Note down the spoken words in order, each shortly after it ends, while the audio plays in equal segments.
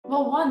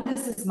Well, one,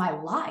 this is my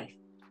life.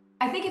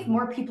 I think if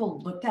more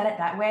people looked at it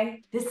that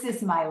way, this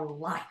is my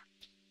life.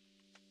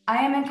 I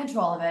am in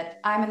control of it.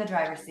 I'm in the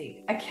driver's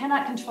seat. I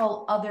cannot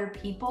control other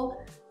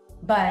people,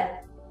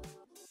 but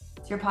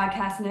it's your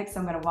podcast, Nick, so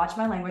I'm going to watch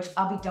my language.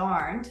 I'll be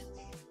darned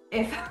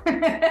if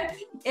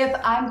if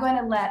I'm going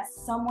to let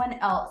someone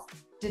else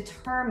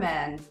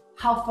determine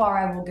how far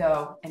I will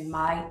go in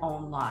my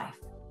own life.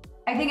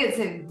 I think it's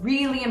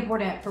really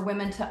important for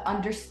women to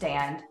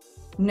understand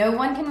no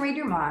one can read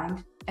your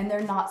mind, and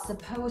they're not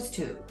supposed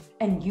to,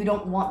 and you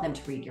don't want them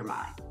to read your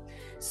mind.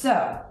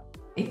 So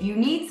if you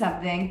need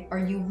something or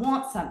you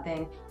want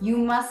something, you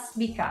must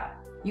speak up.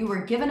 You were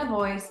given a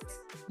voice,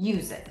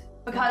 use it.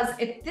 Because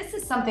if this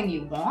is something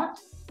you want,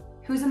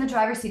 who's in the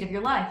driver's seat of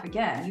your life?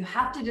 Again, you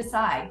have to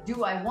decide,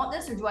 do I want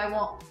this or do I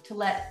want to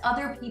let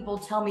other people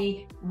tell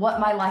me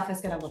what my life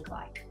is going to look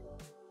like?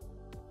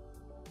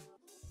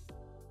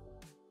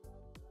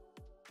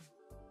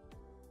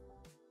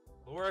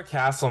 Laura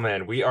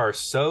Casselman, we are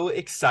so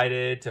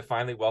excited to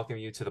finally welcome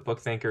you to the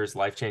Book Thinkers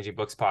Life-Changing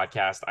Books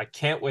podcast. I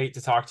can't wait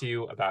to talk to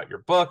you about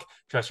your book,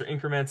 Trust Your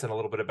Increments, and a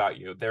little bit about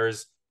you.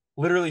 There's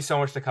literally so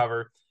much to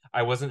cover.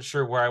 I wasn't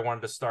sure where I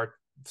wanted to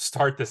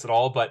start this at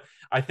all, but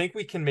I think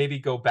we can maybe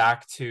go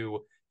back to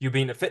you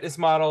being a fitness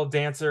model,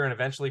 dancer, and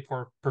eventually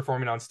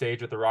performing on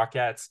stage with the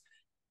Rockettes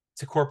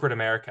to corporate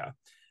America.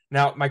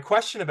 Now, my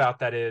question about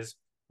that is,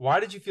 why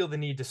did you feel the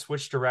need to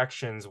switch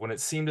directions when it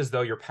seemed as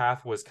though your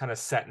path was kind of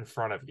set in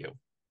front of you?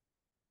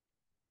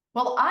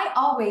 Well, I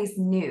always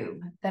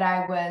knew that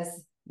I was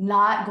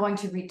not going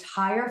to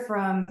retire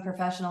from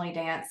professionally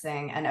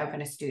dancing and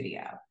open a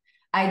studio.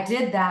 I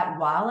did that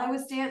while I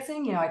was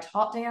dancing. I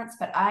taught dance,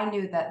 but I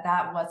knew that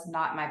that was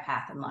not my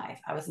path in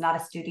life. I was not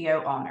a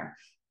studio owner.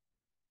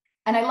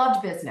 And I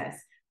loved business.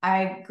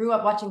 I grew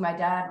up watching my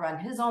dad run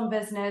his own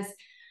business.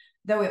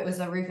 Though it was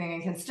a roofing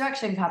and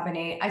construction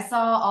company, I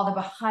saw all the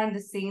behind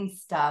the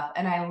scenes stuff,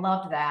 and I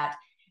loved that.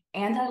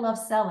 And I love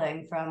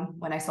selling from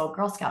when I sold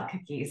Girl Scout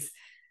cookies.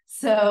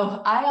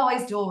 So I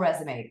always dual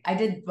resume. I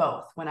did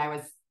both. When I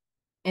was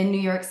in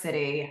New York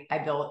City, I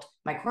built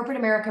my corporate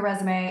America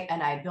resume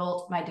and I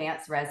built my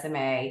dance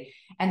resume.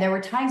 And there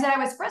were times that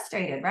I was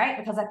frustrated, right?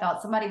 Because I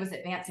thought somebody was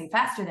advancing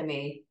faster than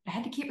me. I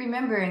had to keep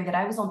remembering that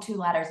I was on two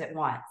ladders at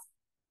once.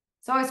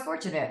 So I was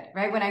fortunate,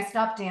 right? When I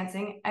stopped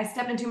dancing, I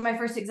stepped into my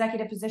first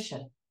executive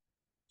position.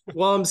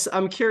 Well,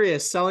 I'm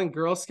curious, selling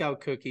Girl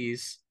Scout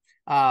cookies.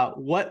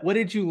 What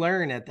did you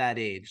learn at that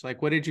age?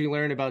 Like, what did you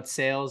learn about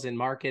sales and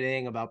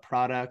marketing, about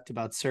product,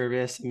 about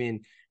service? I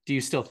mean, do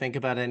you still think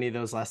about any of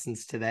those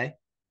lessons today?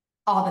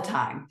 All the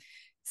time.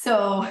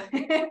 So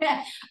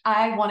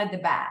I wanted the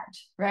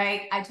badge,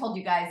 right? I told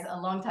you guys a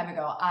long time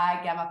ago,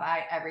 I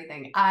gamify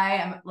everything.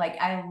 I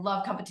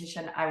love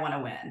competition. I want to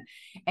win.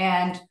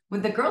 And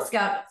with the Girl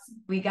Scouts,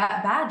 we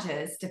got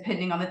badges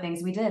depending on the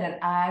things we did. And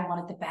I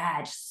wanted the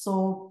badge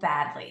so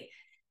badly.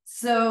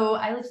 So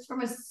I lived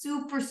from a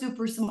super,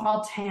 super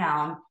small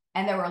town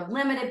and there were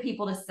limited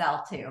people to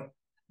sell to.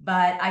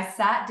 But I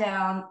sat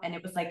down and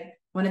it was like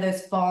one of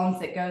those phones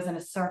that goes in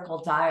a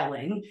circle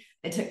dialing.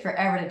 It took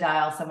forever to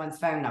dial someone's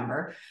phone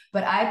number,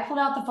 but I pulled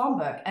out the phone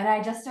book and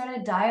I just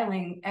started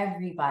dialing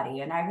everybody.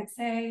 And I would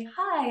say,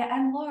 hi,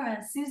 I'm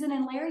Laura, Susan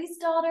and Larry's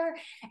daughter,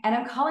 and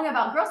I'm calling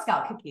about Girl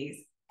Scout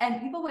cookies.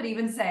 And people would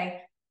even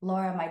say,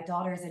 Laura, my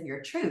daughter's in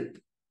your troop.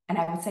 And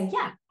I would say,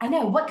 yeah, I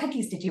know. What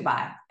cookies did you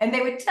buy? And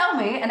they would tell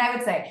me, and I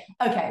would say,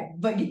 okay,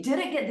 but you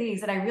didn't get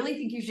these. And I really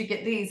think you should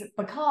get these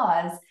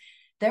because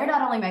they're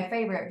not only my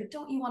favorite, but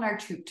don't you want our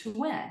troop to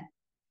win?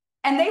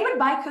 And they would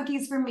buy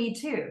cookies for me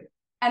too.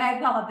 And I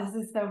thought, this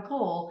is so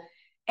cool.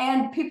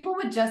 And people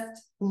would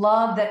just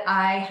love that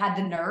I had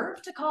the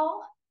nerve to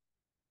call,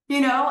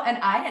 and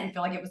I didn't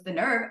feel like it was the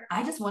nerve.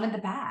 I just wanted the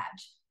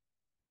badge.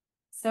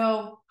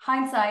 So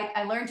hindsight,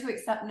 I learned to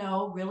accept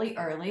no really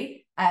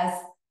early, as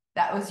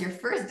that was your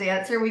first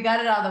answer. We got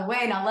it out of the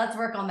way. Now let's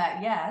work on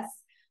that yes.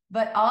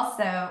 But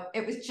also,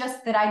 it was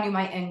just that I knew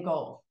my end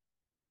goal.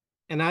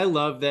 And I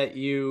love that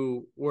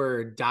you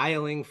were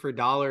dialing for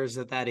dollars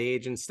at that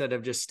age instead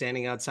of just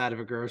standing outside of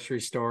a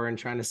grocery store and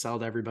trying to sell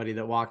to everybody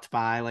that walked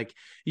by. Like,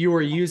 you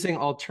were using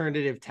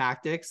alternative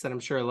tactics that I'm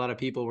sure a lot of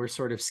people were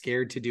sort of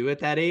scared to do at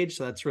that age.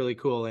 So that's really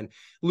cool. And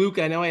Luke,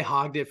 I know I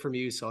hogged it from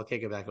you, so I'll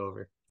kick it back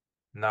over.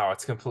 No,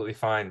 it's completely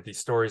fine. These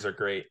stories are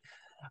great.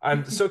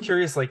 I'm so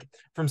curious, like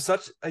from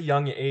such a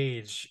young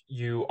age,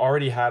 you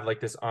already had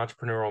like this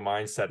entrepreneurial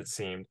mindset, it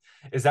seemed.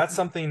 Is that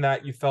something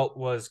that you felt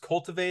was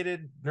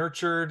cultivated,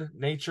 nurtured,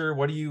 nature?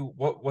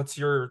 What's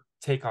your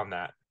take on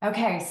that?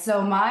 Okay,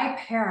 so my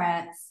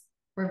parents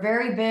were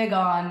very big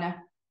on,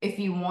 if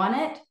you want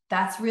it,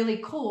 that's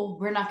really cool.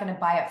 We're not going to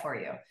buy it for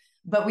you,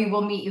 but we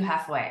will meet you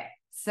halfway.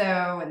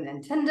 So when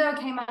Nintendo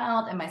came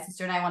out and my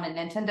sister and I wanted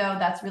Nintendo,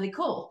 that's really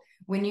cool.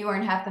 When you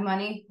earn half the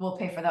money, we'll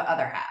pay for the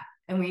other half.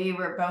 And we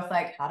were both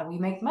like, how do we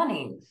make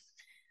money?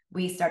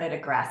 We started a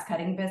grass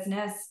cutting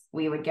business.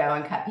 We would go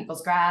and cut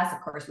people's grass.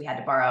 Of course, we had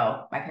to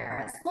borrow my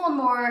parents'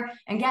 lawnmower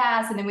and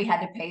gas, and then we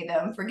had to pay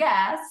them for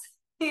gas.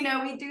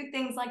 We do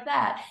things like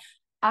that.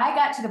 I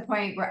got to the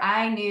point where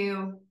I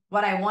knew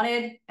what I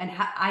wanted and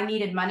I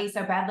needed money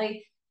so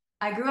badly.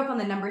 I grew up on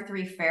the number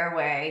 3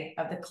 fairway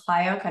of the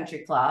Clio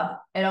Country Club.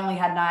 It only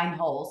had 9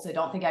 holes, so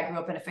don't think I grew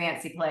up in a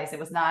fancy place. It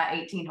was not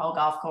 18-hole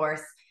golf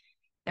course.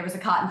 There was a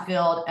cotton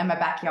field in my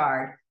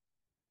backyard.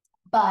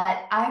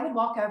 But I would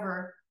walk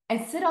over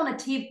and sit on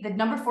the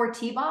number 4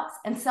 tee box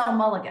and sell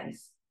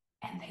mulligans,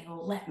 and they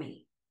let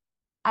me.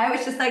 I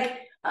was just like,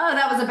 oh,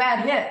 that was a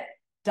bad hit.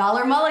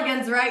 $1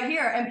 mulligans right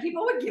here. And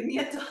people would give me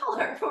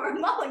 $1 for a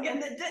mulligan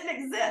that didn't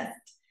exist.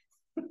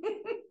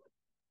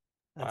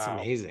 That's Wow.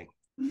 amazing.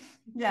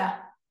 Yeah.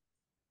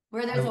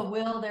 Where there's a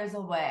will, there's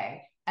a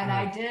way. And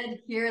I did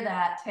hear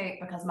that tape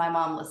because my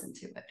mom listened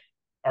to it.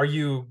 Are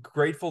you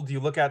grateful? Do you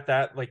look at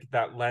that, like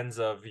that lens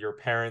of your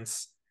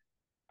parents,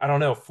 I don't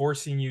know,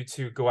 forcing you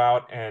to go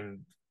out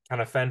and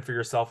kind of fend for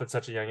yourself at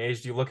such a young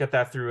age? Do you look at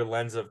that through a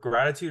lens of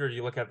gratitude, or do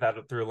you look at that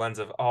through a lens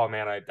of, oh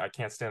man, I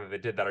can't stand that they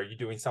did that? Are you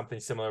doing something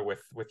similar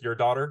with your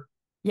daughter?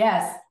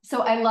 Yes.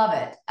 So I love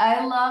it.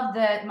 I love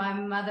that my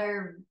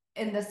mother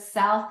in the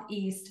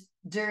Southeast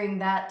during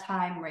that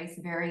time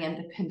raised very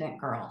independent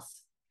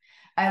girls.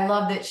 I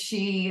love that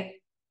she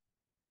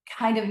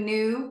kind of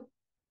knew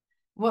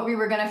what we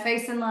were going to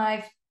face in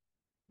life,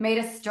 made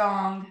us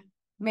strong,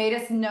 made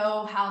us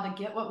know how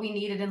to get what we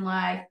needed in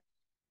life.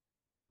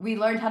 We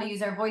learned how to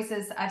use our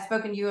voices. I've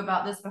spoken to you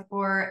about this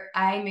before.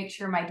 I make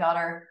sure my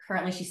daughter,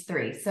 currently she's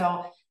 3,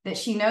 so that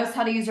she knows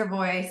how to use her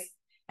voice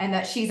and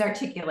that she's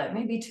articulate,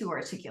 maybe too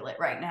articulate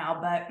right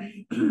now, but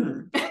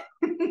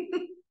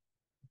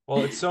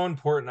Well, it's so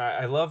important.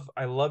 I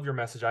love your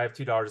message. I have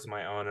 2 daughters of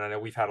my own, and I know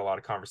we've had a lot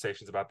of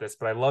conversations about this,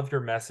 but I love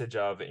your message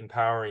of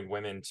empowering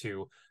women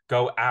to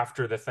go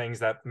after the things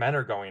that men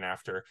are going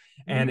after.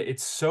 And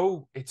it's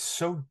so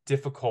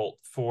difficult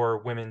for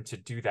women to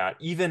do that,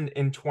 even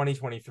in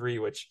 2023,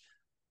 which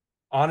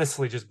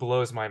honestly just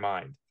blows my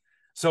mind.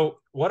 So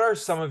what are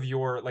some of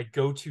your like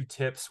go-to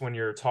tips when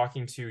you're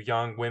talking to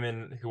young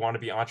women who want to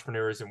be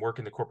entrepreneurs and work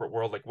in the corporate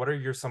world? Like, what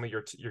are some of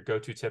your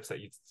go-to tips that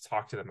you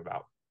talk to them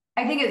about?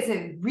 I think it's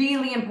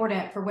really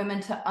important for women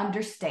to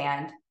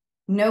understand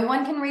no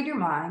one can read your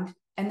mind,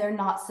 and they're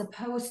not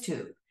supposed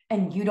to,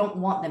 and you don't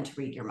want them to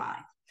read your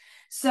mind.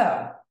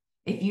 So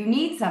if you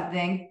need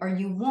something or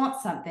you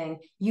want something,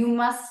 you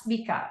must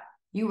speak up.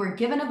 You were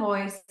given a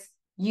voice,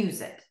 use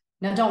it.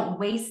 Now, don't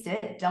waste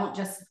it. Don't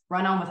just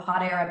run on with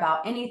hot air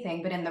about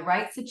anything, but in the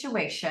right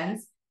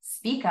situations,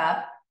 speak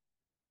up,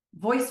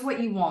 voice what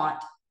you want,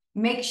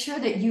 make sure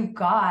that you've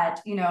got,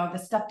 the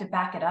stuff to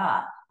back it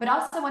up. But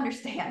also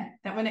understand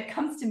that when it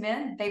comes to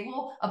men, they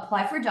will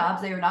apply for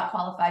jobs they are not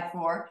qualified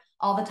for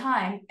all the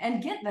time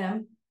and get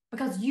them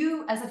because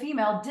you as a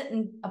female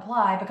didn't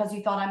apply because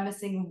you thought I'm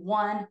missing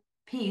one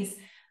piece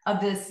of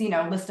this,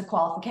 list of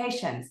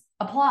qualifications.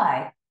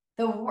 Apply.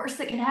 The worst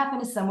that can happen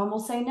is someone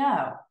will say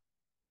no.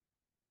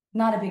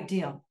 Not a big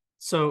deal.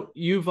 So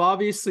you've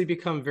obviously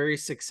become very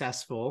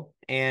successful,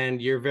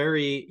 and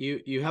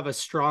you have a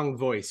strong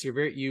voice.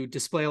 You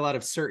display a lot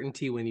of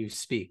certainty when you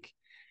speak.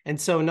 And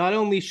so not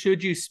only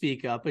should you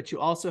speak up, but you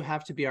also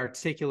have to be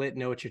articulate,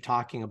 know what you're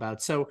talking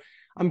about. So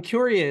I'm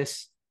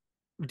curious,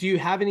 do you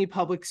have any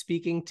public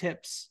speaking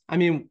tips? I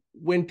mean,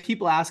 when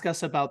people ask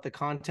us about the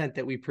content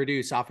that we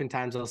produce,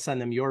 oftentimes I'll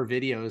send them your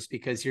videos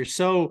because you're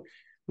so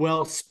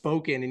well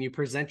spoken and you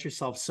present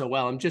yourself so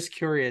well. I'm just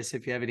curious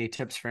if you have any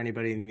tips for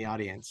anybody in the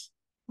audience.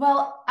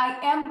 Well, I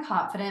am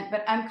confident,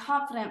 but I'm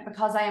confident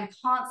because I am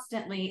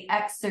constantly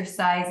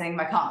exercising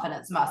my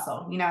confidence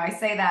muscle. I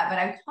say that, but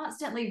I'm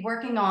constantly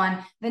working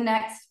on the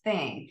next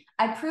thing.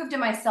 I prove to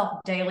myself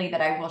daily that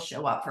I will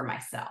show up for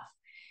myself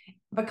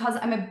because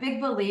I'm a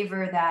big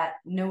believer that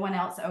no one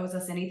else owes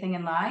us anything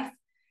in life,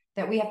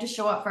 that we have to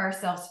show up for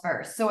ourselves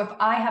first. So if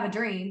I have a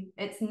dream,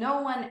 it's no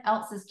one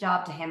else's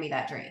job to hand me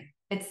that dream.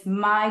 It's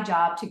my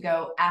job to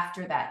go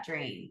after that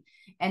dream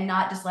and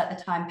not just let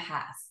the time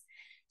pass.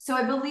 So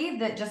I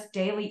believe that just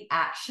daily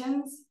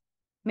actions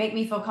make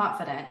me feel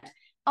confident.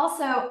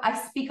 Also, I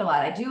speak a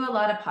lot. I do a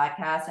lot of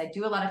podcasts. I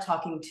do a lot of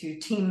talking to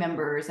team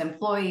members,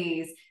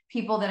 employees,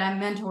 people that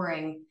I'm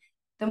mentoring.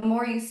 The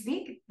more you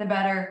speak, the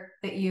better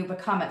that you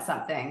become at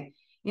something.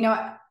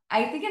 I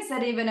think I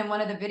said even in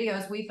one of the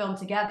videos we filmed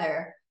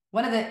together,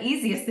 one of the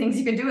easiest things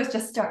you can do is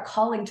just start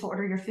calling to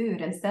order your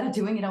food instead of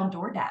doing it on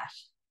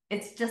DoorDash.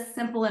 It's just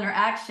simple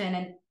interaction.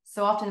 And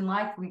so often in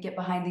life, we get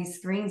behind these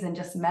screens and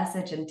just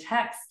message and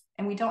text,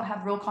 and we don't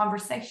have real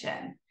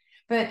conversation.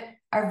 But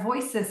our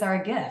voices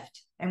are a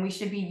gift, and we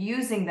should be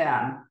using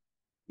them.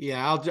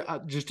 Yeah,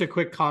 I'll just a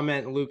quick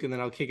comment, Luke, and then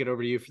I'll kick it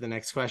over to you for the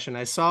next question.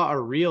 I saw a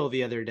reel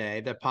the other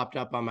day that popped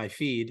up on my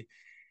feed,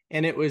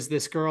 and it was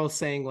this girl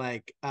saying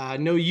like,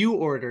 no, you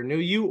order.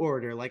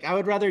 Like, I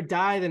would rather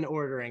die than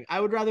ordering.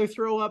 I would rather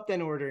throw up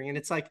than ordering. And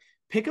it's like,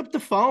 pick up the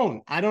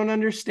phone. I don't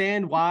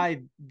understand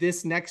why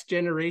this next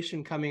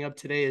generation coming up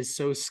today is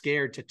so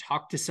scared to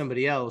talk to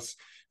somebody else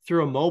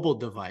through a mobile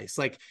device.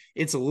 Like,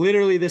 it's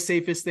literally the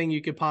safest thing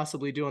you could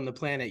possibly do on the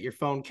planet. Your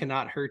phone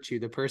cannot hurt you.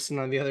 The person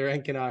on the other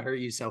end cannot hurt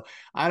you. So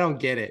I don't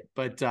get it.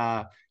 But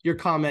your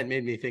comment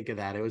made me think of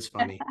that. It was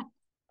funny.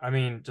 I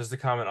mean, just to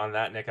comment on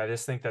that, Nick, I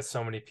just think that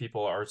so many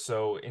people are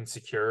so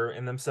insecure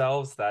in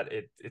themselves that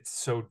it's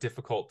so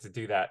difficult to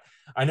do that.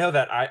 I know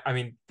that I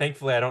mean,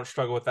 thankfully I don't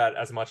struggle with that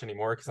as much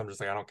anymore because I'm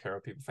just like, I don't care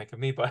what people think of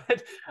me.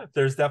 But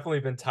there's definitely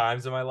been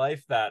times in my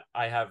life that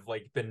I have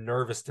like been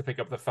nervous to pick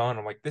up the phone.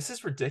 I'm like, this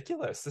is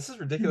ridiculous. This is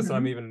ridiculous that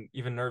I'm Mhm.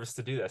 even nervous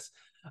to do this.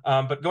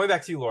 But going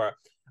back to you, Laura,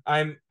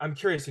 I'm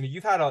curious,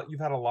 you've had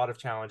a lot of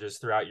challenges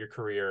throughout your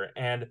career,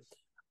 and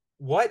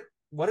what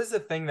what is the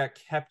thing that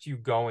kept you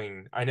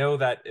going? I know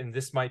that, and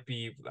this might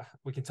be,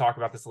 we can talk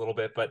about this a little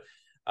bit, but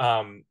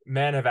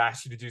men have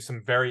asked you to do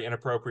some very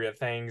inappropriate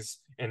things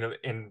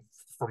in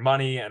for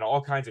money and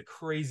all kinds of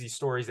crazy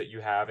stories that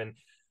you have. And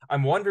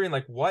I'm wondering,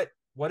 like, what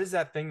is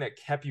that thing that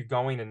kept you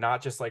going and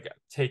not just like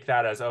take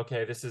that as,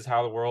 okay, this is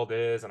how the world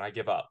is and I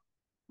give up?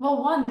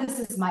 Well, one, this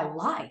is my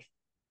life.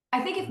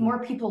 I think if Mhm.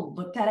 more people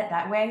looked at it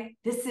that way,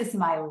 this is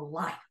my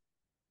life.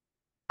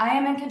 I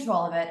am in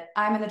control of it.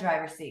 I'm in the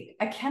driver's seat.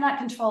 I cannot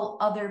control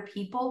other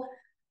people,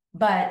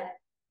 but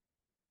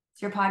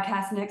it's your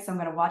podcast, Nick, so I'm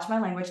going to watch my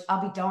language.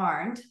 I'll be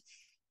darned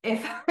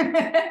if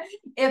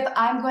if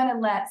I'm going to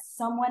let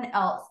someone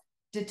else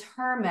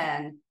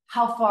determine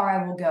how far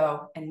I will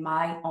go in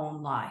my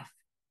own life,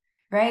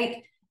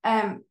 right?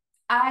 Um,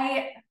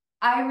 I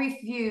I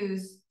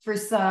refuse for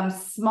some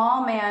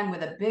small man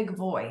with a big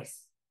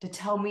voice to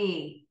tell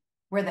me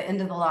where the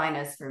end of the line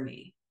is for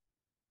me.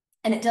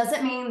 And it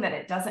doesn't mean that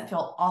it doesn't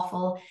feel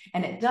awful.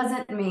 And it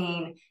doesn't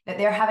mean that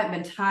there haven't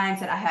been times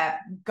that I have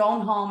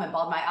gone home and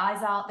bawled my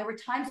eyes out. There were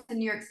times in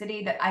New York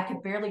City that I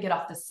could barely get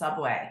off the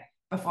subway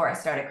before I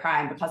started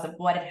crying because of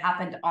what had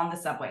happened on the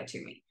subway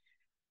to me.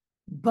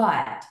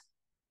 But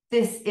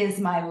this is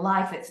my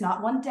life. It's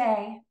not one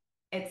day,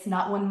 it's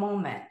not one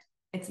moment,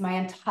 it's my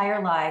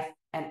entire life.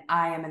 And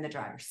I am in the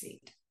driver's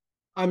seat.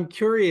 I'm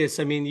curious.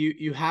 I mean,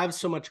 you have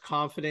so much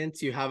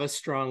confidence, you have a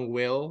strong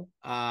will.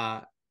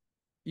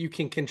 You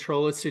can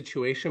control a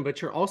situation, but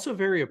you're also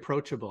very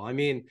approachable. I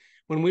mean,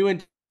 when we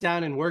went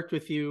down and worked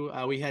with you,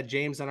 we had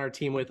James on our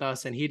team with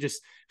us, and he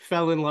just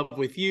fell in love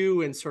with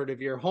you and sort of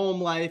your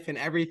home life and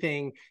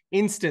everything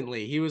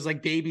instantly. He was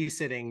like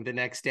babysitting the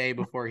next day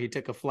before he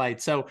took a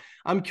flight. So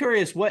I'm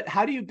curious,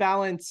 how do you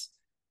balance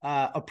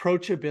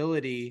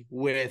approachability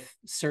with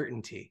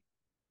certainty?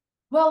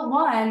 Well,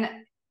 one,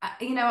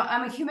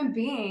 I'm a human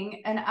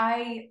being and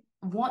I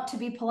want to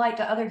be polite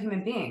to other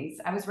human beings.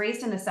 I was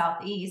raised in the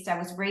Southeast. I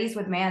was raised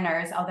with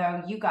manners,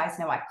 although you guys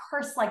know I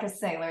curse like a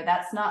sailor.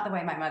 That's not the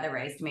way my mother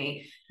raised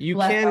me. You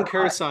Bless can her heart.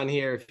 curse on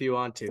here if you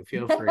want to.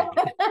 Feel free.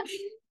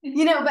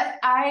 But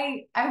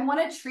I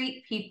want to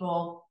treat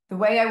people the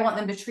way I want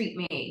them to treat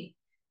me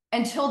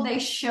until they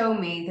show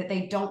me that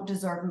they don't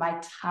deserve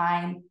my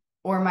time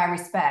or my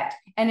respect.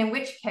 And in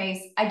which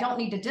case, I don't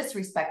need to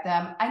disrespect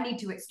them. I need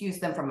to excuse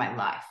them from my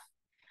life.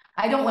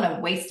 I don't want to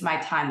waste my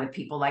time with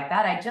people like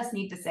that. I just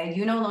need to say,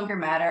 you no longer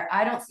matter.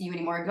 I don't see you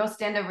anymore. Go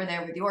stand over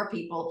there with your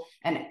people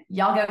and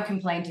y'all go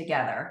complain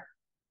together,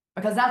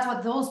 because that's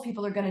what those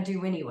people are going to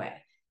do anyway.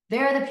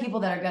 They're the people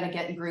that are going to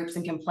get in groups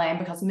and complain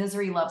because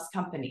misery loves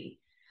company.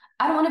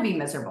 I don't want to be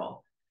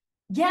miserable.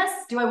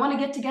 Yes, do I want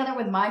to get together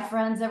with my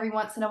friends every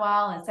once in a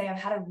while and say, I've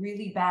had a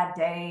really bad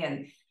day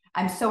and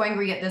I'm so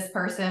angry at this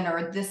person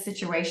or this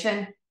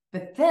situation.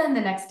 But then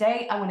the next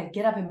day, I want to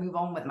get up and move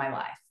on with my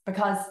life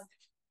because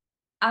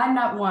I'm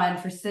not one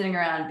for sitting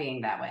around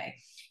being that way.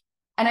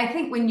 And I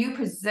think when you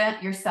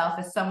present yourself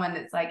as someone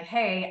that's like,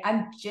 hey,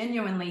 I'm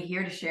genuinely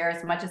here to share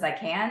as much as I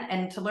can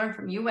and to learn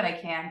from you what I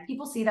can,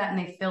 people see that and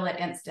they feel it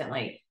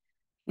instantly.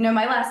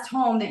 My last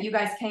home that you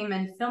guys came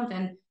and filmed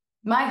in,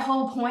 my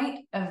whole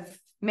point of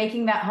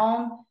making that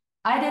home,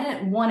 I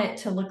didn't want it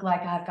to look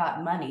like I've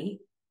got money.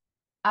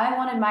 I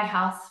wanted my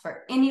house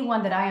for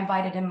anyone that I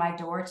invited in my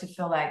door to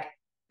feel like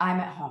I'm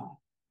at home.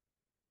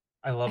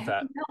 I I love hope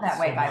that you feel that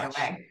way, so by the much.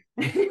 way.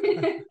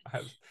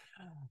 I,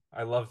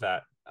 I love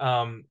that.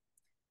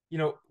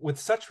 With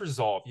such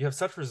resolve, you have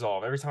such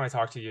resolve. Every time I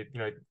talk to you,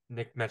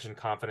 Nick mentioned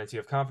confidence. You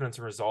have confidence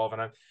and resolve,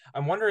 and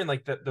I'm wondering,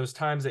 like, that those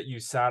times that you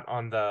sat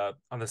on the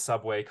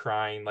subway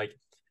crying, like,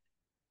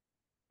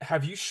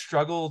 have you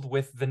struggled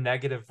with the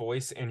negative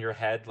voice in your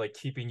head, like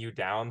keeping you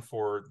down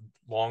for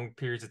long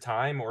periods of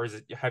time, or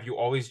have you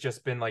always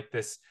just been like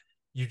this?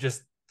 You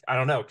just, I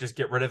don't know, just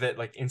get rid of it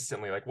like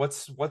instantly. Like,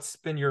 what's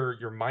been your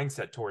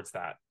mindset towards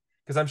that?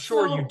 Because I'm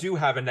sure you So do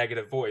have a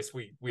negative voice.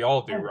 We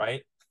all do, oh,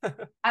 right?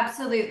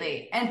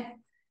 absolutely. And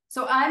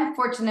so I'm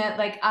fortunate,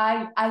 like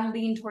I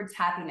lean towards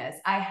happiness.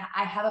 I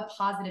have a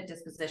positive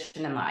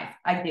disposition in life.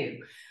 I do.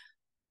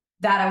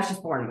 That I was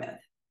just born with.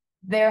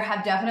 There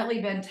have definitely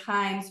been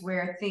times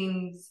where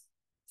things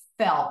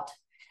felt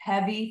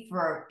heavy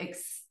for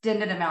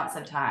extended amounts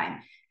of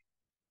time.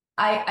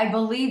 I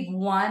believe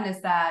one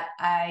is that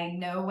I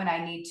know when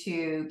I need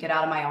to get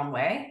out of my own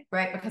way,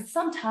 right? Because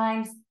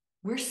sometimes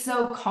we're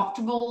so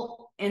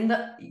comfortable in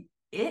the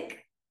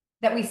ick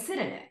that we sit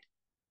in it,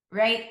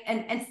 right?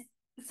 And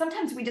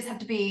sometimes we just have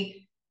to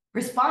be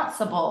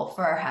responsible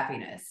for our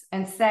happiness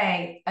and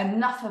say,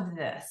 enough of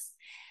this.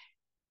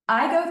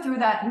 I go through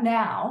that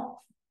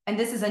now, and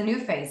this is a new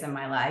phase in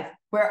my life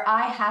where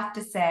I have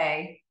to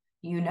say,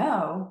 you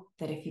know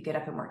that if you get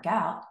up and work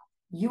out,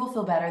 you will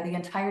feel better the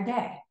entire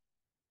day.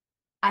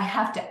 I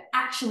have to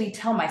actually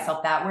tell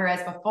myself that.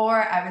 Whereas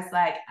before I was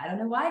like, I don't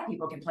know why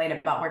people complain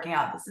about working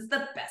out. This is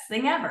the best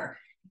thing ever.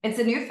 It's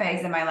a new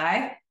phase in my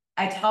life.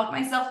 I talk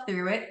myself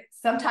through it.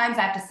 Sometimes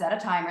I have to set a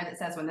timer that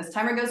says when this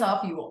timer goes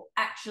off, you will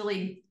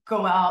actually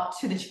go out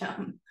to the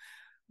gym.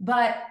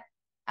 But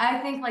I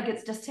think like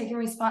it's just taking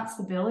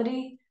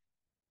responsibility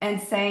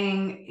and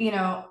saying, you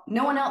know,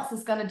 no one else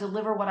is going to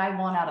deliver what I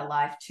want out of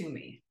life to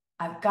me.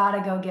 I've got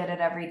to go get it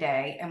every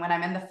day. And when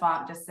I'm in the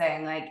funk, just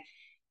saying like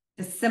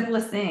the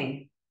simplest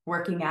thing,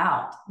 working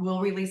out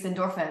will release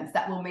endorphins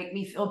that will make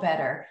me feel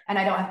better. And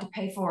I don't have to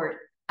pay for it.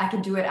 I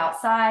can do it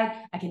outside.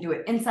 I can do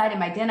it inside in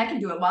my den. I can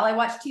do it while I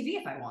watch TV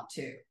if I want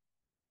to.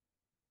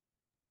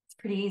 It's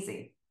pretty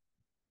easy.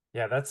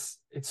 Yeah, it's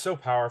so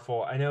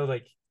powerful. I know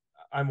like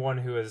I'm one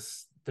who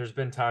is, there's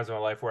been times in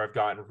my life where I've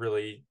gotten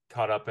really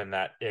caught up in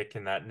that ick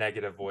and that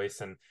negative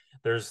voice. And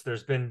there's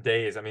been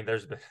days, I mean,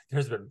 there's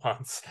been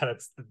months that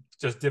it's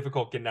just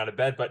difficult getting out of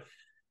bed. But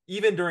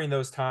even during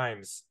those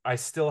times, I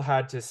still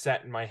had to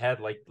set in my head,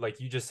 like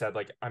you just said,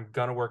 like I'm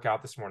gonna work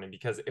out this morning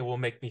because it will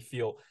make me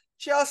feel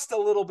just a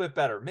little bit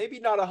better. Maybe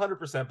not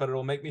 100%, but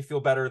it'll make me feel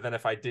better than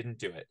if I didn't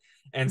do it.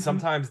 And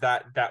sometimes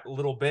that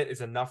little bit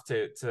is enough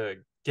to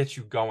get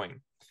you going.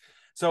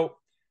 So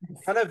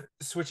kind of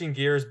switching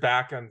gears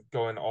back, I'm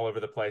going all over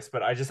the place,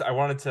 but I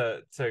wanted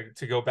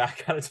to go back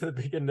kind of to the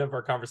beginning of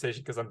our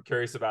conversation because I'm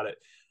curious about it.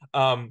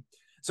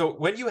 So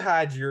when you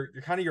had your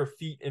kind of your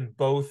feet in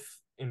both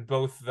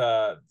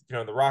the, you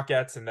know, the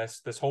Rockettes and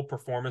this whole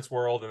performance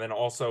world, and then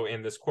also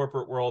in this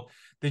corporate world,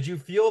 did you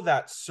feel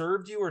that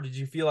served you, or did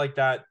you feel like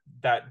that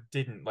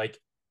didn't? Like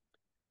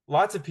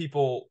lots of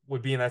people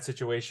would be in that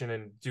situation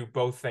and do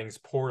both things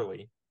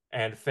poorly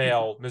and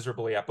fail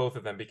miserably at both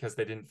of them because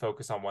they didn't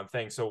focus on one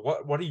thing. So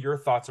what are your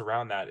thoughts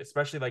around that?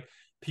 Especially like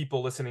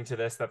people listening to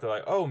this that they're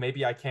like, oh,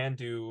 maybe I can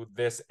do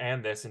this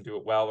and this and do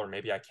it well, or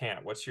maybe I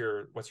can't. What's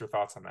your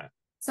thoughts on that?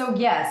 So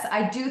yes,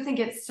 I do think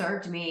it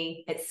served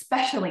me,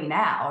 especially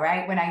now,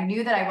 right? When I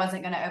knew that I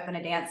wasn't going to open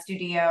a dance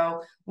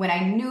studio, when I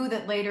knew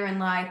that later in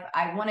life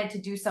I wanted to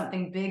do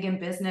something big in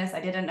business,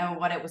 I didn't know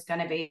what it was going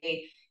to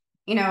be.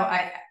 You know,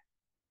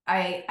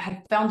 I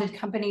have founded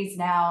companies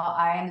now.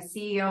 I am the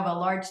CEO of a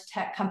large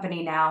tech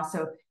company now.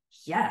 So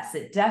yes,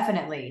 it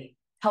definitely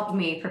helped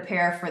me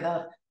prepare for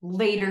the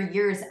later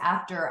years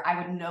after I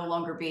would no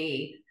longer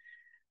be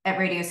at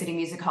Radio City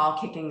Music Hall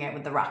kicking it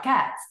with the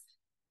Rockettes.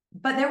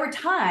 But there were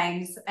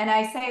times, and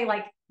I say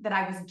like that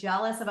I was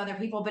jealous of other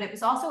people, but it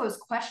was also, I was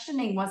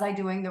questioning, was I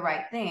doing the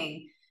right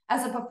thing?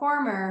 As a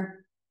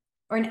performer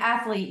or an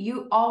athlete,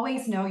 you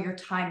always know your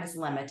time is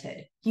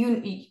limited.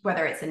 You,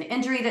 whether it's an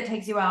injury that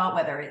takes you out,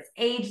 whether it's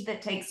age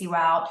that takes you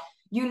out,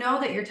 you know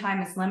that your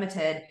time is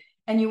limited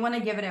and you want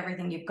to give it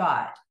everything you've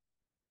got.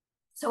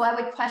 So I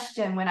would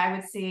question when I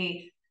would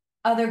see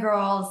other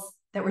girls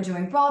that were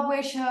doing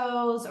Broadway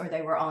shows, or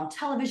they were on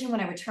television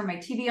when I would turn my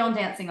TV on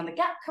dancing on the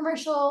Gap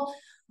commercial,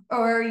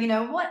 or, you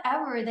know,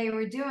 whatever they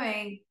were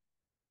doing.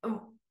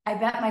 I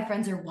bet my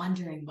friends are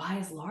wondering, why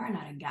is Laura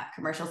not in Gap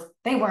commercials?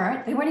 They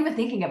weren't even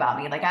thinking about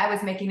me. Like I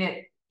was making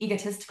it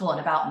egotistical and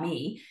about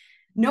me.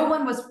 No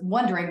one was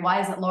wondering,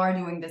 why isn't Laura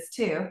doing this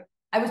too?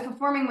 I was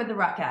performing with the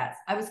Rockettes.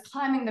 I was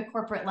climbing the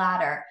corporate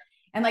ladder.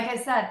 And like I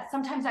said,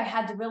 sometimes I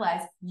had to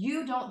realize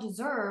you don't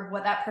deserve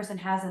what that person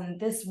has in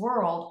this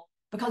world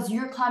because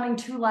you're climbing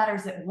two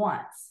ladders at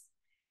once.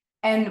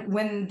 And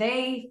when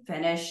they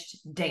finished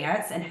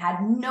dance and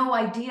had no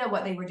idea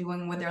what they were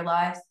doing with their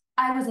lives,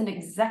 I was an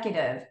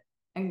executive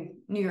in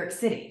New York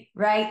City,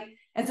 right?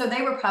 And so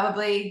they were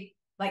probably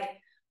like,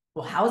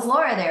 well, how's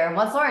Laura there?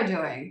 What's Laura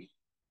doing?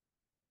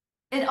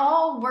 It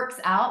all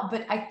works out,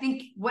 but I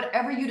think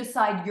whatever you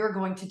decide you're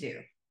going to do,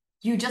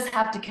 you just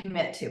have to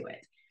commit to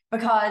it.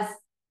 Because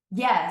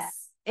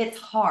yes, it's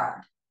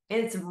hard.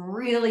 It's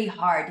really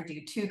hard to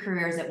do two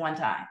careers at one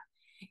time.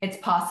 It's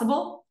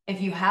possible if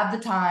you have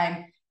the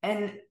time.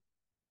 And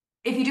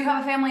if you do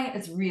have a family,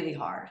 it's really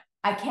hard.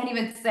 I can't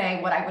even say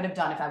what I would have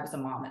done if I was a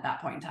mom at that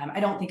point in time. I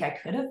don't think I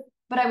could have,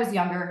 but I was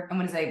younger and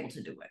was able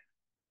to do it.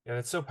 Yeah,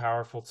 that's so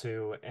powerful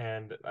too.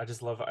 And I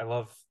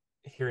love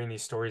hearing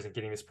these stories and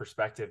getting this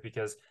perspective,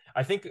 because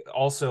I think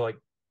also like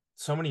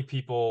so many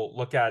people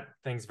look at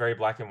things very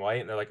black and white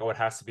and they're like, oh, it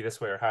has to be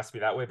this way or it has to be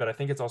that way. But I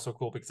think it's also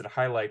cool because it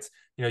highlights,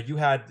 you know, you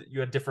had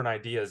different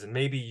ideas and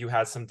maybe you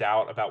had some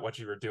doubt about what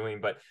you were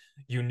doing, but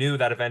you knew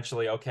that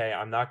eventually, okay,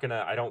 I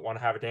don't want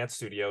to have a dance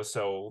studio.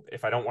 So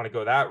if I don't want to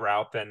go that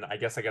route, then I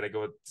guess I got to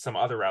go some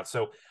other route.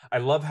 So I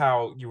love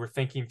how you were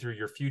thinking through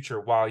your future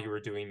while you were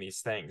doing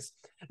these things.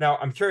 Now,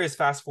 I'm curious,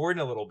 fast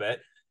forwarding a little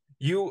bit,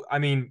 you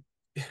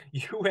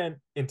went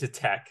into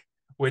tech,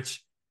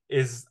 which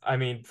is, I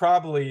mean,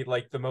 probably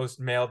like the most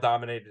male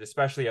dominated,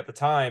 especially at the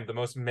time, the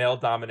most male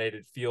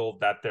dominated field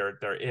that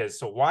there is.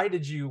 So why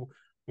did you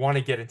want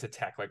to get into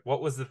tech? Like,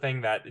 what was the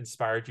thing that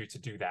inspired you to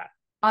do that?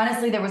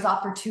 Honestly, there was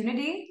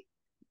opportunity.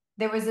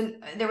 There was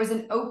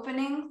an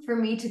opening for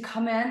me to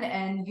come in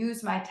and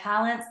use my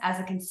talents as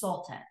a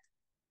consultant.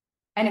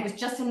 And it was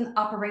just in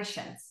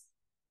operations.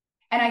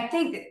 And I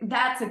think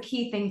that's a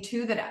key thing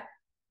too, that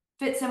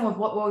fits in with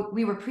what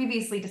we were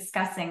previously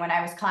discussing when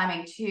I was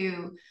climbing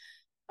two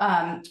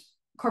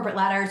corporate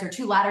ladders or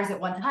two ladders at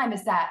one time,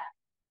 is that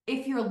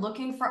if you're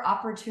looking for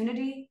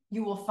opportunity,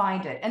 you will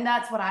find it. And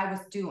that's what I was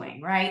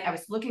doing, right? I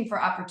was looking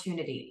for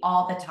opportunity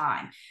all the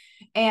time.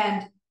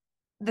 And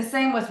the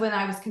same was when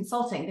I was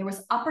consulting. There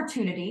was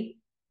opportunity.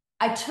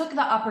 I took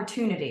the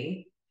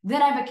opportunity.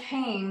 Then I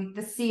became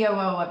the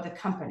COO of the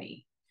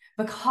company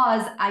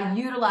because I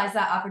utilized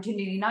that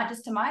opportunity, not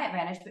just to my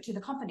advantage, but to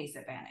the company's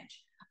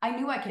advantage. I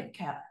knew I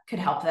could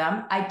help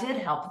them. I did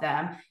help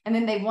them. And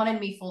then they wanted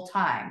me full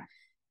time.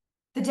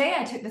 The day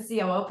I took the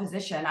COO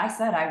position, I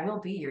said, I will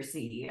be your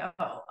CEO.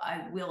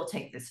 I will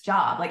take this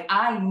job. Like,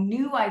 I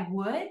knew I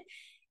would,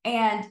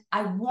 and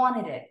I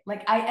wanted it.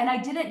 I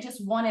didn't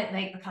just want it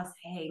like because,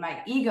 hey,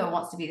 my ego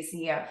wants to be the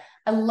CEO.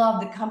 I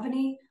love the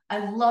company.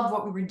 I loved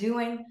what we were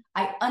doing.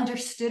 I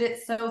understood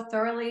it so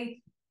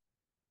thoroughly.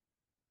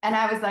 And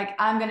I was like,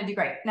 I'm going to do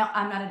great. Now,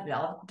 I'm not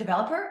a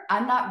developer.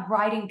 I'm not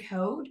writing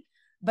code,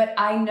 but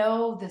I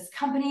know this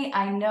company.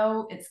 I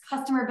know its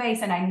customer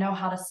base, and I know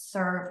how to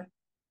serve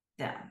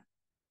them.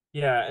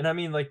 Yeah, and I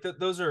mean, like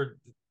those are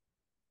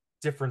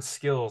different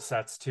skill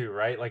sets too,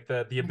 right? Like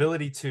the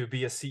ability to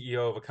be a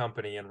CEO of a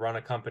company and run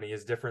a company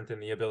is different than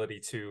the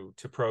ability to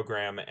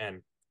program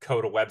and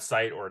code a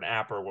website or an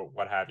app or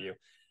what have you.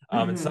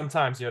 And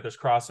sometimes, you know, there's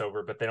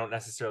crossover, but they don't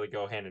necessarily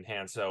go hand in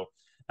hand. So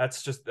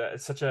that's just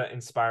it's such an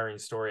inspiring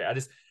story.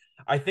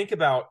 I think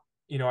about,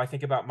 you know, I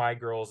think about my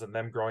girls and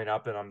them growing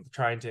up, and I'm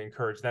trying to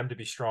encourage them to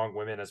be strong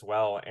women as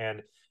well.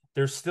 And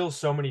there's still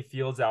so many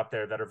fields out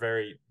there that are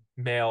very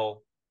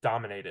male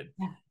dominated.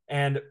 Yeah.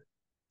 And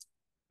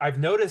I've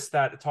noticed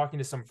that talking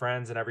to some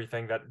friends and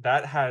everything,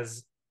 that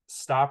has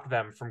stopped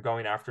them from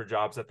going after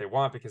jobs that they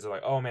want, because they're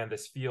like, oh man,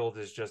 this field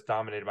is just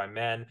dominated by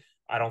men.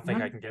 I don't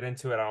think I can get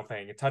into it. I don't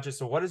think I can touch it.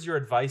 So what is your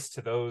advice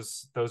to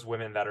those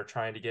women that are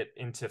trying to get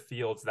into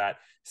fields that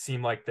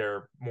seem like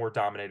they're more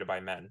dominated by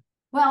men?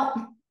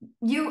 Well,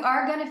 you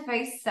are going to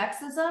face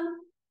sexism,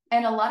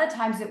 and a lot of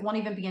times it won't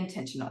even be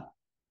intentional.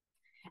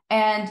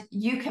 And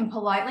you can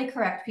politely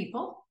correct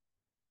people,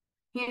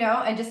 you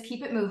know, and just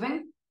keep it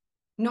moving,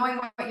 knowing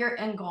what your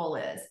end goal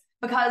is.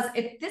 Because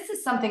if this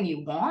is something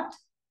you want,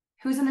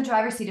 who's in the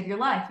driver's seat of your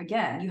life?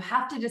 Again, you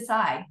have to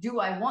decide, do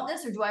I want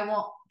this, or do I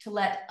want to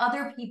let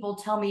other people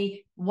tell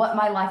me what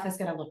my life is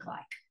going to look like?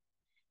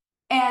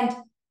 And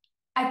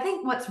I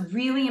think what's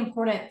really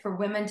important for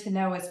women to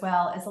know as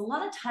well is a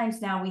lot of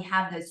times now we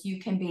have this, you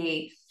can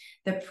be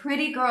the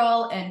pretty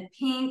girl in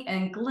pink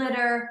and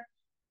glitter,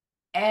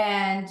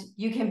 and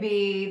you can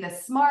be the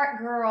smart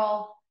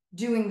girl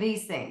doing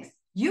these things.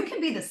 You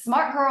can be the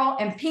smart girl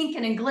in pink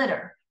and in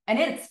glitter, and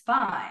it's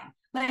fine.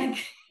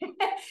 Like,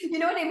 you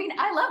know what I mean?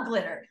 I love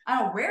glitter. I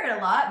don't wear it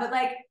a lot, but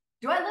like,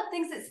 do I love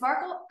things that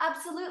sparkle?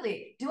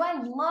 Absolutely. Do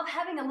I love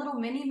having a little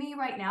mini me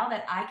right now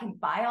that I can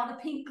buy all the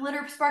pink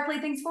glitter sparkly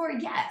things for?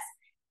 Yes.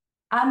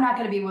 I'm not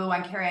going to be the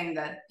one carrying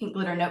the pink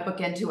glitter notebook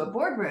into a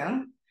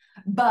boardroom,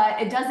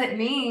 but it doesn't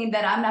mean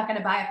that I'm not going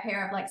to buy a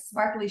pair of like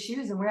sparkly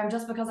shoes and wear them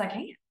just because I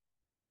can.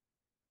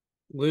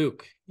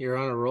 Luke, you're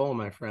on a roll,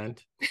 my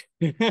friend.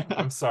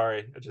 I'm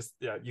sorry.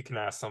 Yeah, you can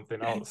ask something.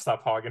 I'll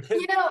stop hogging it.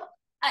 You know,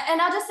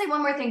 and I'll just say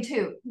one more thing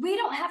too. We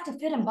don't have to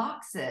fit in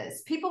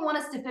boxes. People want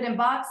us to fit in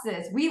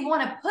boxes. We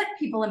want to put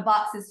people in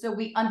boxes so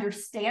we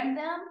understand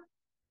them.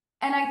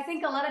 And I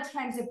think a lot of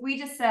times if we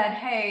just said,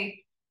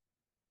 hey,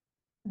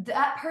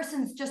 that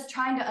person's just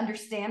trying to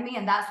understand me,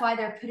 and that's why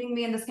they're putting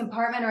me in this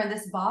compartment or in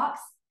this box.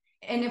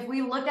 And if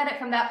we look at it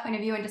from that point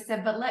of view and just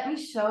said, but let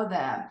me show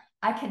them,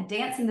 I can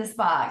dance in this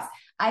box,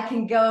 I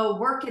can go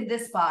work in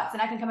this box,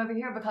 and I can come over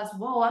here because,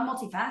 whoa, I'm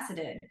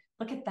multifaceted.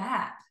 Look at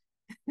that.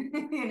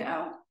 You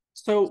know?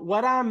 So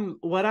what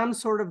I'm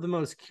sort of the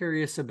most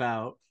curious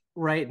about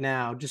right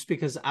now, just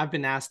because I've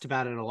been asked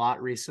about it a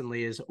lot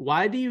recently, is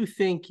why do you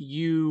think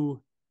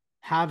you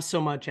have so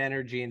much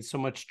energy and so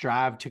much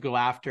drive to go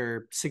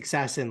after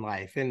success in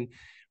life? And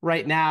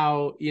right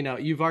now, you know,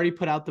 you've already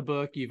put out the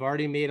book, you've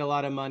already made a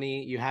lot of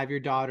money, you have your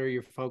daughter,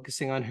 you're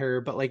focusing on her,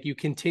 but like you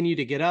continue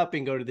to get up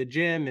and go to the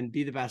gym and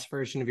be the best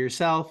version of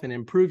yourself and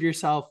improve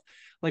yourself.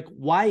 Like,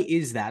 why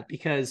is that?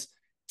 Because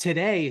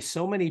today,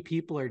 so many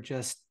people are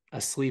just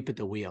asleep at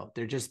the wheel.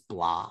 They're just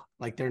blah.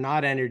 Like, they're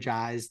not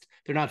energized.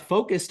 They're not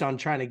focused on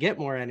trying to get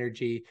more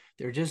energy.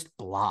 They're just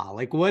blah.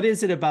 Like, what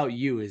is it about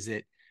you? Is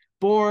it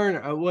born,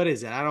 or what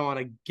is it? I don't want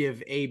to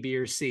give A, B,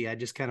 or C. I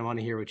just kind of want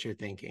to hear what you're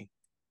thinking.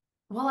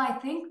 Well, I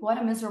think what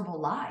a miserable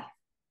life,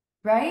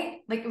 right?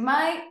 Like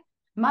my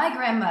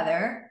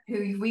grandmother,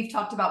 who we've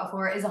talked about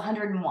before, is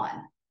 101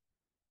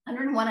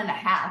 and a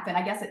half. And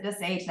I guess at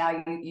this age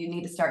now, you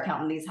need to start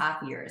counting these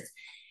half years.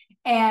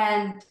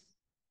 And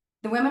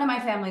the women in my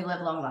family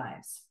live long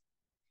lives.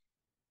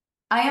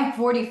 I am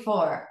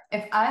 44.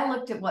 If I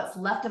looked at what's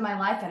left of my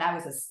life and I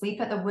was asleep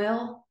at the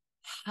wheel,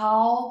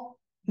 how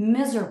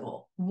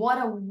miserable. What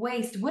a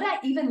waste. Would I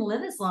even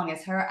live as long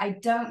as her? I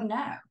don't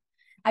know.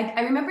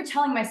 I remember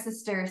telling my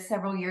sister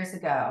several years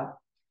ago,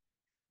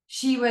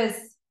 she was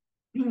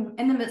in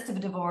the midst of a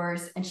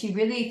divorce and she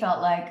really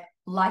felt like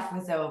life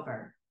was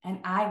over. And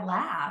I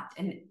laughed,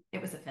 and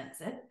it was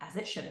offensive, as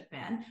it should have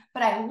been.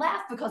 But I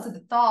laughed because of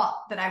the thought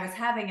that I was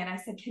having. And I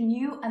said, can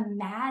you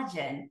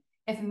imagine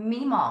if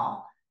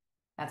Meemaw,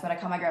 that's what I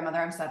call my grandmother,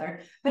 I'm Southern,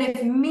 but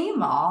if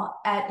Meemaw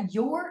at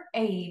your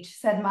age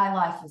said my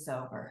life was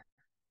over,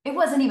 it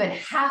wasn't even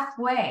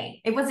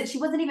halfway. She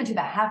wasn't even to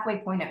the halfway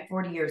point at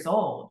 40 years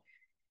old.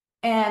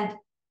 And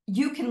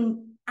you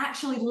can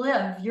actually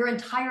live your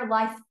entire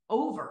life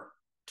over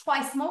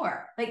twice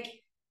more. Like,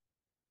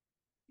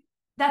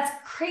 that's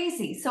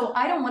crazy. So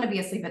I don't want to be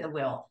asleep at the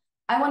wheel.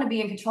 I want to be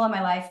in control of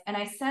my life. And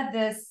I said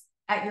this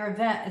at your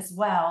event as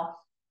well.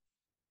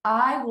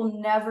 I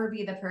will never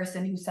be the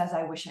person who says,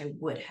 I wish I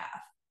would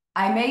have.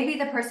 I may be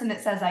the person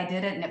that says I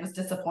did it and it was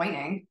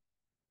disappointing.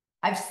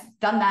 I've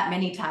done that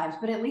many times,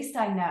 but at least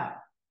I know.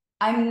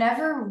 I'm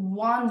never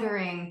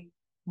wondering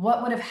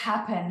what would have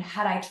happened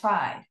had I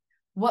tried.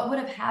 What would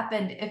have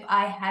happened if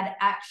I had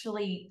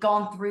actually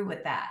gone through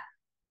with that?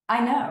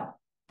 I know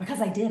because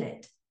I did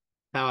it.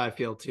 How I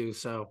feel too.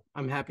 So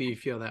I'm happy you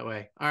feel that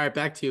way. All right,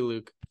 back to you,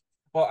 Luke.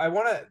 Well, I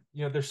want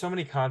to, there's so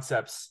many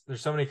concepts.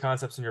 There's so many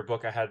concepts in your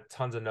book. I had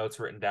tons of notes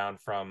written down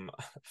from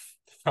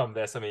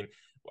this. I mean,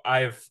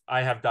 I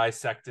have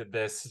dissected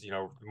this,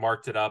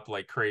 marked it up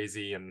like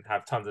crazy and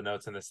have tons of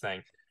notes in this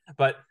thing.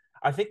 But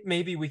I think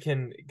maybe we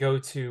can go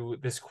to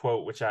this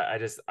quote, which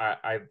I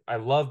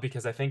love,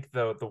 because I think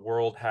the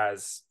world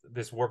has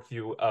this warped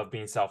view of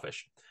being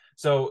selfish.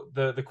 So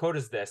the quote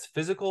is this: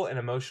 physical and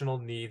emotional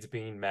needs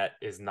being met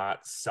is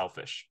not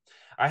selfish.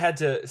 I had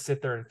to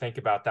sit there and think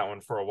about that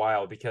one for a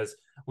while, because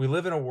we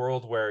live in a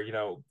world where,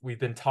 we've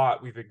been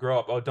taught, we've been grow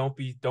up, oh, don't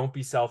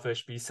be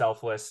selfish, be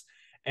selfless.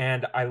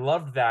 And I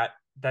loved that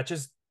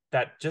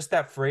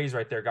that phrase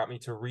right there got me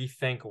to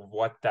rethink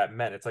what that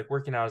meant. It's like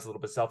working out is a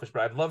little bit selfish,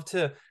 but I'd love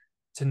to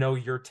know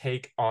your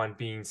take on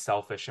being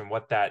selfish and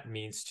what that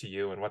means to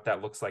you and what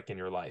that looks like in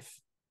your life.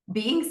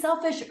 Being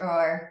selfish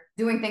or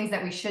doing things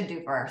that we should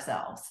do for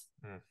ourselves.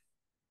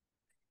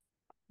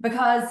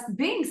 Because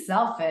being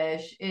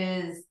selfish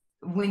is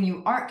when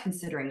you aren't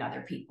considering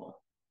other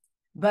people.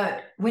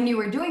 But when you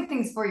are doing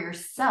things for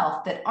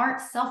yourself that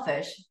aren't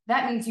selfish,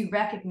 that means you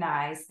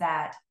recognize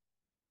that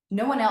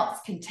no one else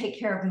can take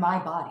care of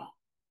my body.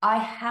 I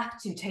have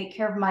to take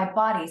care of my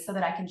body so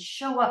that I can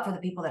show up for the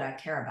people that I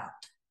care about.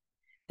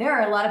 There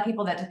are a lot of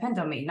people that depend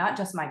on me, not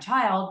just my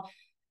child,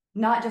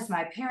 not just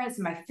my parents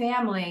and my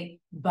family,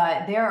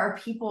 but there are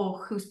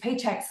people whose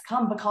paychecks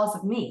come because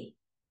of me.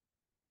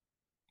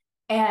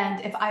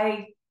 And if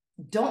I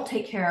don't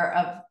take care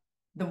of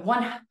the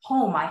one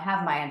home I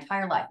have my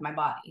entire life, my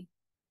body,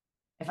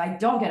 if I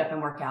don't get up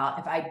and work out,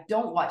 if I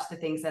don't watch the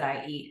things that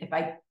I eat, if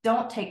I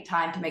don't take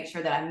time to make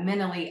sure that I'm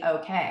mentally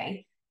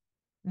okay,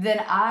 then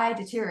I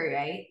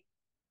deteriorate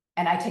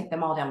and I take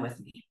them all down with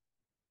me.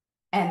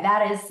 And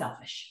that is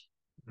selfish.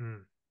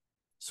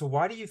 So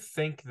why do you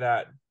think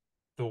that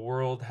the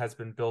world has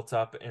been built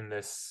up in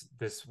this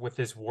with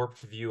this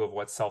warped view of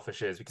what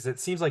selfish is? Because it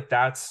seems like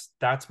that's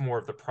more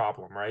of the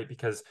problem, right?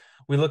 Because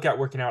we look at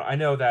working out. I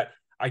know that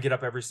I get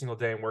up every single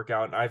day and work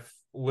out, and I've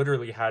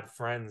literally had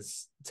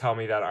friends tell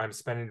me that I'm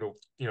spending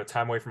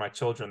time away from my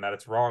children, that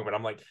it's wrong. But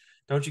I'm like,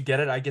 don't you get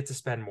it? I get to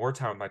spend more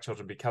time with my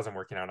children because I'm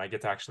working out, and I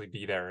get to actually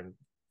be there and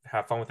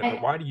have fun with it.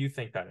 But why do you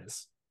think that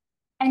is?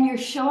 And you're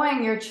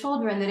showing your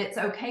children that it's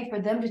okay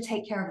for them to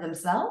take care of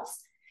themselves,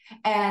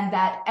 and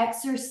that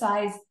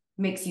exercise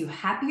makes you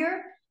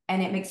happier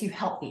and it makes you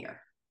healthier.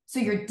 So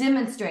you're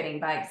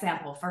demonstrating by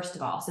example, first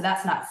of all. So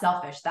that's not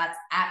selfish. That's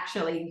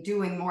actually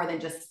doing more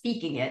than just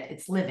speaking it.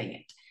 It's living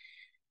it.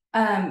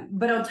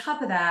 But on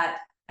top of that,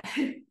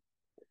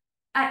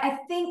 I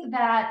think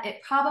that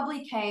it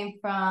probably came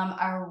from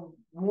our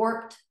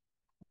warped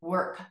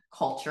work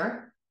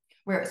culture,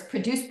 where it was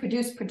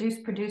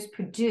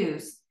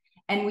produce.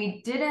 And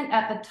we didn't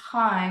at the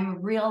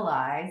time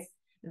realize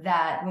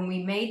that when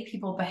we made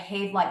people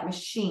behave like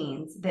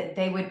machines, that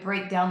they would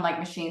break down like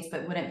machines,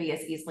 but wouldn't be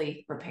as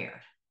easily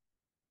repaired.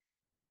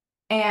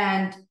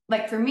 And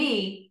like for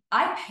me,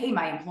 I pay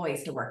my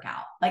employees to work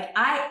out. Like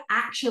I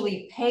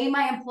actually pay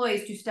my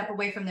employees to step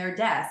away from their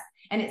desk.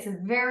 And it's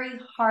very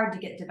hard to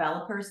get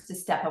developers to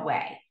step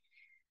away.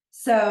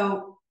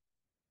 So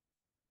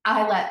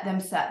I let them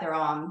set their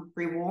own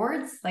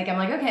rewards. Like I'm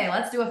like, okay,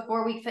 let's do a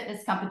 4-week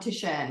fitness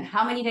competition.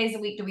 How many days a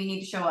week do we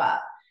need to show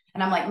up?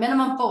 And I'm like,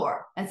 minimum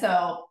 4. And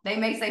so they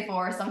may say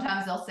 4,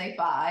 sometimes they'll say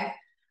 5.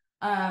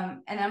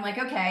 And I'm like,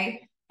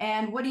 okay,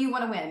 and what do you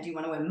want to win? Do you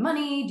want to win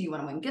money? Do you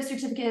want to win gift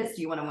certificates?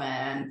 Do you want to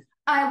win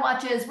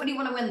iWatches? What do you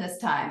want to win this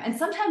time? And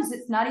sometimes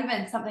it's not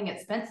even something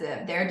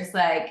expensive. They're just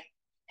like,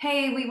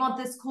 hey, we want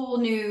this cool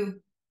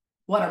new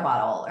water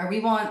bottle, or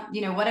we want,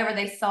 whatever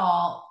they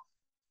saw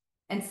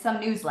in some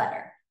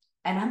newsletter.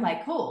 And I'm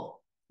like, cool.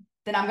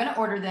 Then I'm going to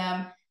order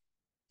them,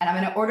 and I'm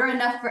going to order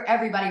enough for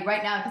everybody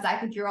right now because I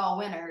think you're all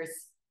winners.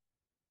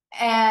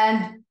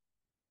 And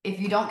if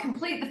you don't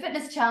complete the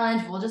fitness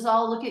challenge, we'll just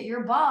all look at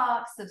your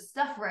box of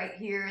stuff right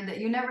here that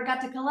you never got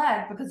to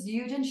collect because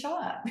you didn't show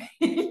up.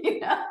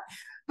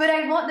 But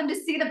I want them to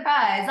see the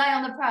prize, eye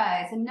on the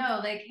prize, and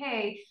know like,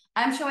 hey,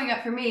 I'm showing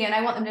up for me. And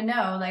I want them to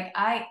know like,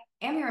 I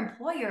am your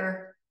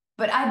employer,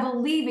 but I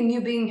believe in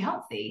you being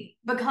healthy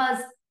because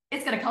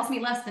it's going to cost me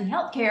less than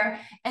healthcare,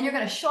 and you're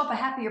going to show up a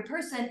happier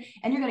person,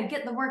 and you're going to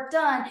get the work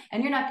done,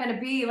 and you're not going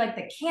to be like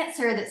the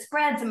cancer that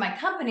spreads in my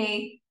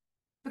company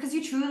because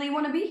you truly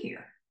want to be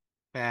here.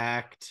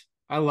 Fact.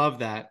 I love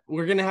that.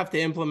 We're going to have to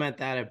implement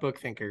that at Book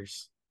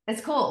Thinkers.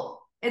 It's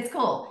cool. It's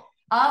cool.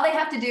 All they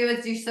have to do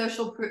is do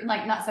social proof,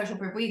 like not social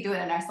proof. We do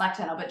it in our Slack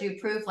channel, but do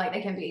proof. Like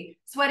they can be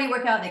sweaty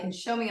workout. They can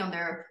show me on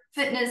their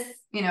fitness,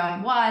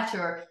 watch,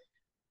 or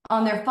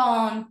on their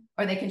phone,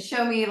 or they can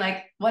show me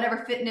like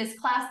whatever fitness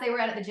class they were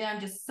at the gym,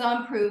 just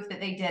some proof that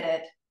they did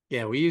it.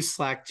 Yeah, we use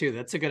Slack too.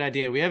 That's a good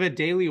idea. We have a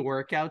daily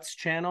workouts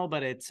channel,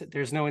 but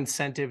there's no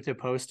incentive to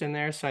post in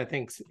there. So I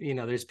think,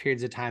 there's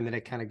periods of time that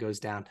it kind of goes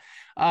down.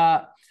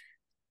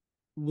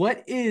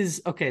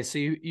 Okay, so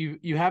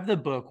you have the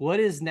book. What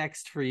is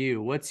next for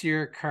you? What's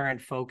your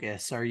current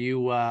focus? Are you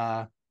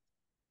what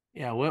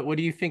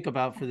do you think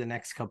about for the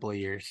next couple of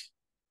years?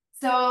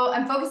 So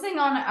I'm focusing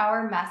on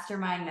our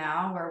mastermind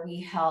now, where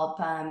we help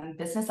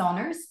business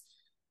owners.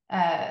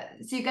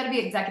 So you've got to be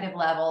executive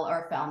level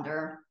or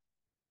founder,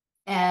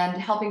 and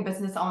helping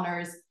business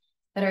owners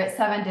that are at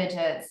 7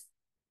 digits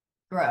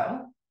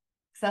grow.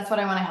 So that's what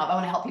I want to help. I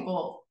want to help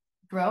people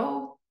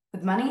grow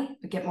with money,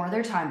 but get more of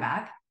their time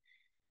back.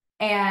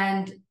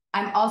 And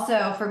I'm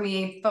also, for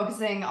me,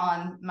 focusing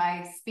on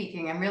my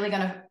speaking. I'm really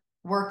going to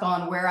work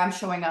on where I'm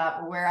showing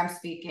up, where I'm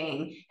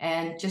speaking,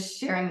 and just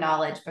sharing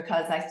knowledge,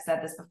 because I've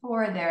said this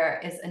before,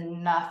 there is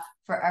enough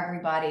for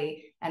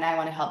everybody, and I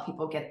want to help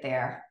people get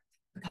there,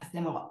 because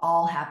then we're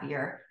all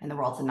happier and the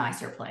world's a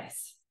nicer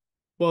place.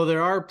 Well,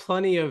 there are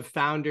plenty of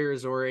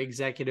founders or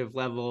executive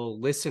level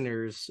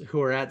listeners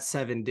who are at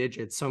 7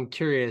 digits. So I'm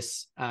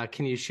curious,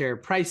 can you share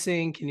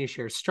pricing? Can you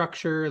share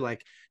structure?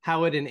 Like,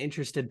 how would an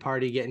interested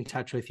party get in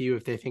touch with you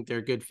if they think they're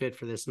a good fit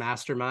for this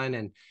mastermind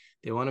and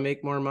they want to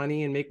make more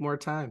money and make more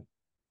time?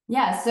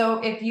 Yeah. So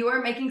if you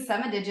are making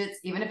 7 digits,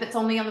 even if it's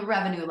only on the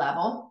revenue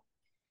level,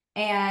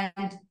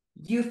 and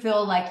you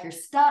feel like you're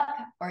stuck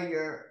or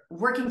you're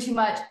working too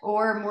much,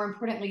 or more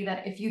importantly,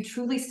 that if you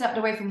truly stepped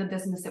away from the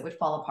business, it would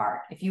fall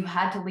apart. If you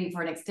had to leave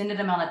for an extended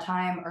amount of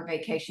time or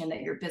vacation,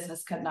 that your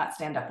business could not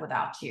stand up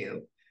without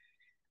you,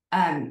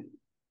 then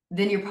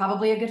you're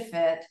probably a good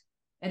fit.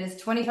 It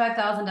is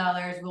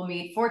 $25,000. We'll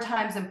meet 4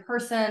 times in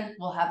person.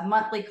 We'll have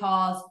monthly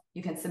calls.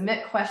 You can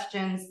submit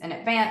questions in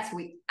advance.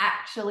 We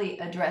actually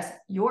address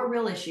your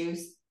real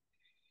issues.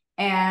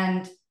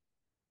 And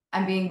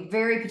I'm being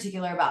very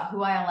particular about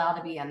who I allow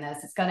to be in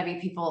this. It's going to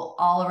be people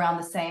all around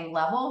the same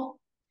level.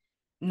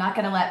 I'm not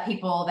going to let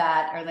people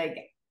that are like,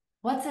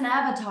 what's an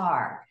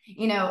avatar?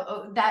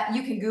 That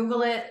you can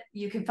Google it.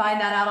 You can find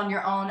that out on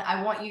your own.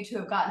 I want you to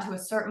have gotten to a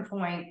certain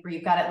point where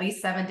you've got at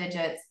least 7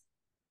 digits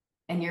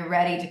and you're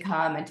ready to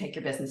come and take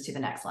your business to the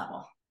next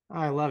level.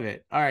 I love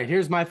it. All right,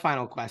 here's my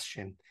final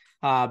question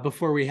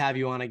before we have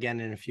you on again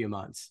in a few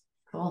months.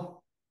 Cool.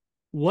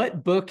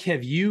 What book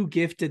have you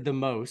gifted the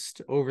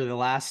most over the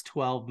last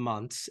 12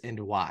 months, and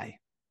why?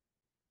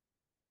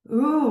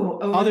 Ooh.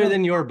 Other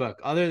than your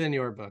book.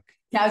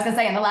 Yeah, I was going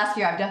to say, in the last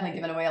year, I've definitely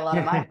given away a lot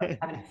of my books.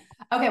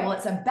 Okay, well,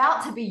 it's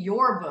about to be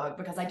your book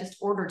because I just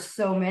ordered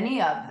so many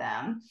of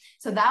them.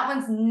 So that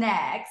one's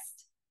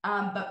next.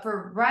 But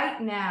for right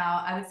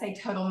now, I would say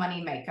Total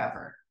Money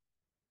Makeover.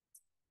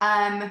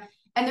 And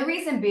the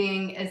reason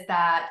being is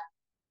that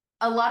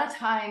a lot of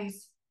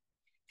times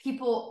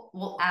people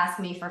will ask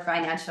me for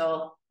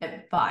financial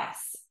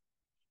advice,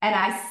 and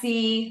I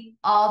see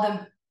all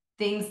the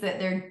things that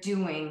they're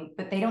doing,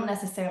 but they don't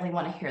necessarily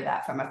want to hear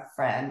that from a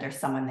friend or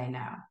someone they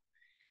know.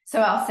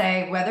 So I'll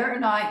say, whether or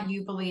not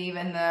you believe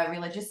in the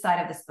religious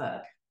side of this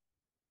book,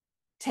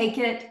 take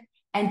it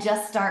and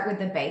just start with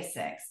the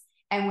basics.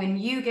 And when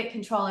you get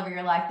control over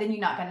your life, then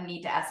you're not going to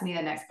need to ask me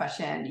the next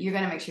question. You're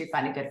going to make sure you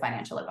find a good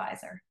financial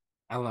advisor.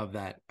 I love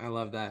that.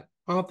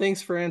 Well,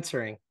 thanks for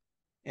answering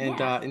and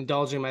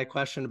indulging my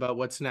question about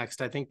what's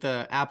next. I think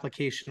the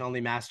application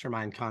only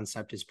mastermind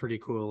concept is pretty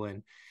cool.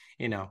 And,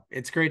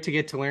 it's great to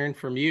get to learn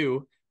from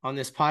you on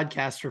this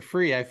podcast for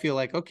free. I feel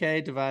like,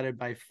 okay, divided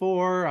by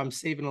 4, I'm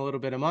saving a little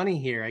bit of money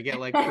here. I get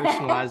like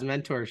personalized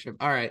mentorship.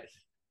 All right,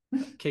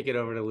 kick it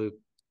over to Luke.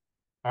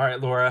 All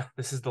right, Laura,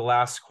 this is the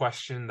last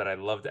question that I'd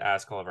love to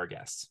ask all of our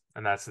guests.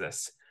 And that's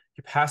this: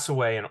 you pass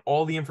away and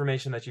all the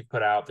information that you've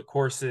put out, the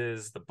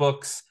courses, the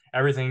books,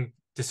 everything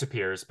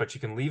disappears, but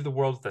you can leave the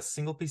world with a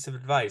single piece of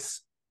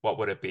advice. What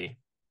would it be?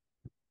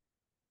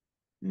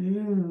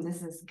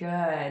 This is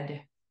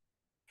good.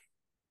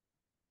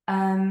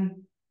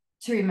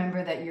 To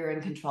remember that you're in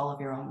control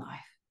of your own life.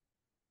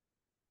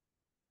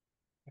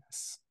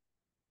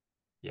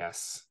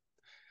 Yes.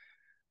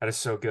 That is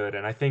so good.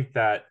 And I think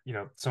that,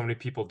 so many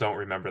people don't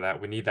remember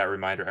that. We need that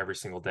reminder every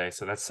single day.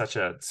 So that's such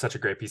a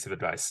great piece of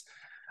advice.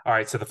 All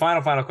right. So the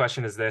final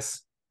question is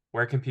this: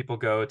 where can people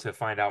go to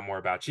find out more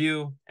about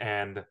you,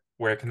 and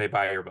where can they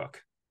buy your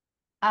book?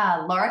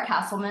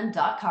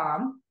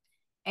 LauraCasselman.com,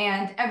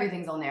 and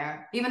everything's on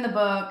there. Even the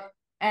book,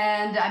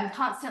 And I'm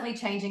constantly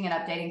changing and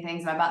updating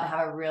things. I'm about to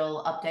have a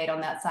real update on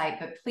that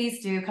site, but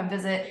please do come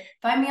visit.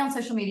 Find me on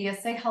social media,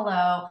 say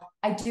hello.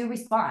 I do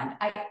respond.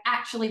 I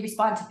actually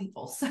respond to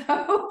people.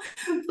 So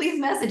please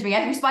message me.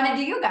 I responded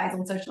to you guys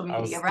on social media,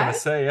 I was right? gonna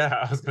say,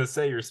 yeah, I was gonna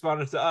say you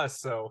responded to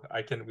us, so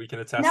we can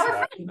attest Now to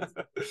we're that.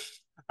 friends.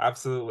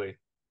 Absolutely.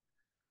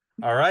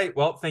 All right.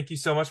 Well, thank you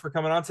so much for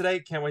coming on today.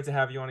 Can't wait to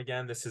have you on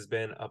again. This has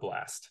been a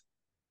blast.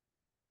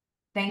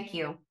 Thank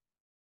you.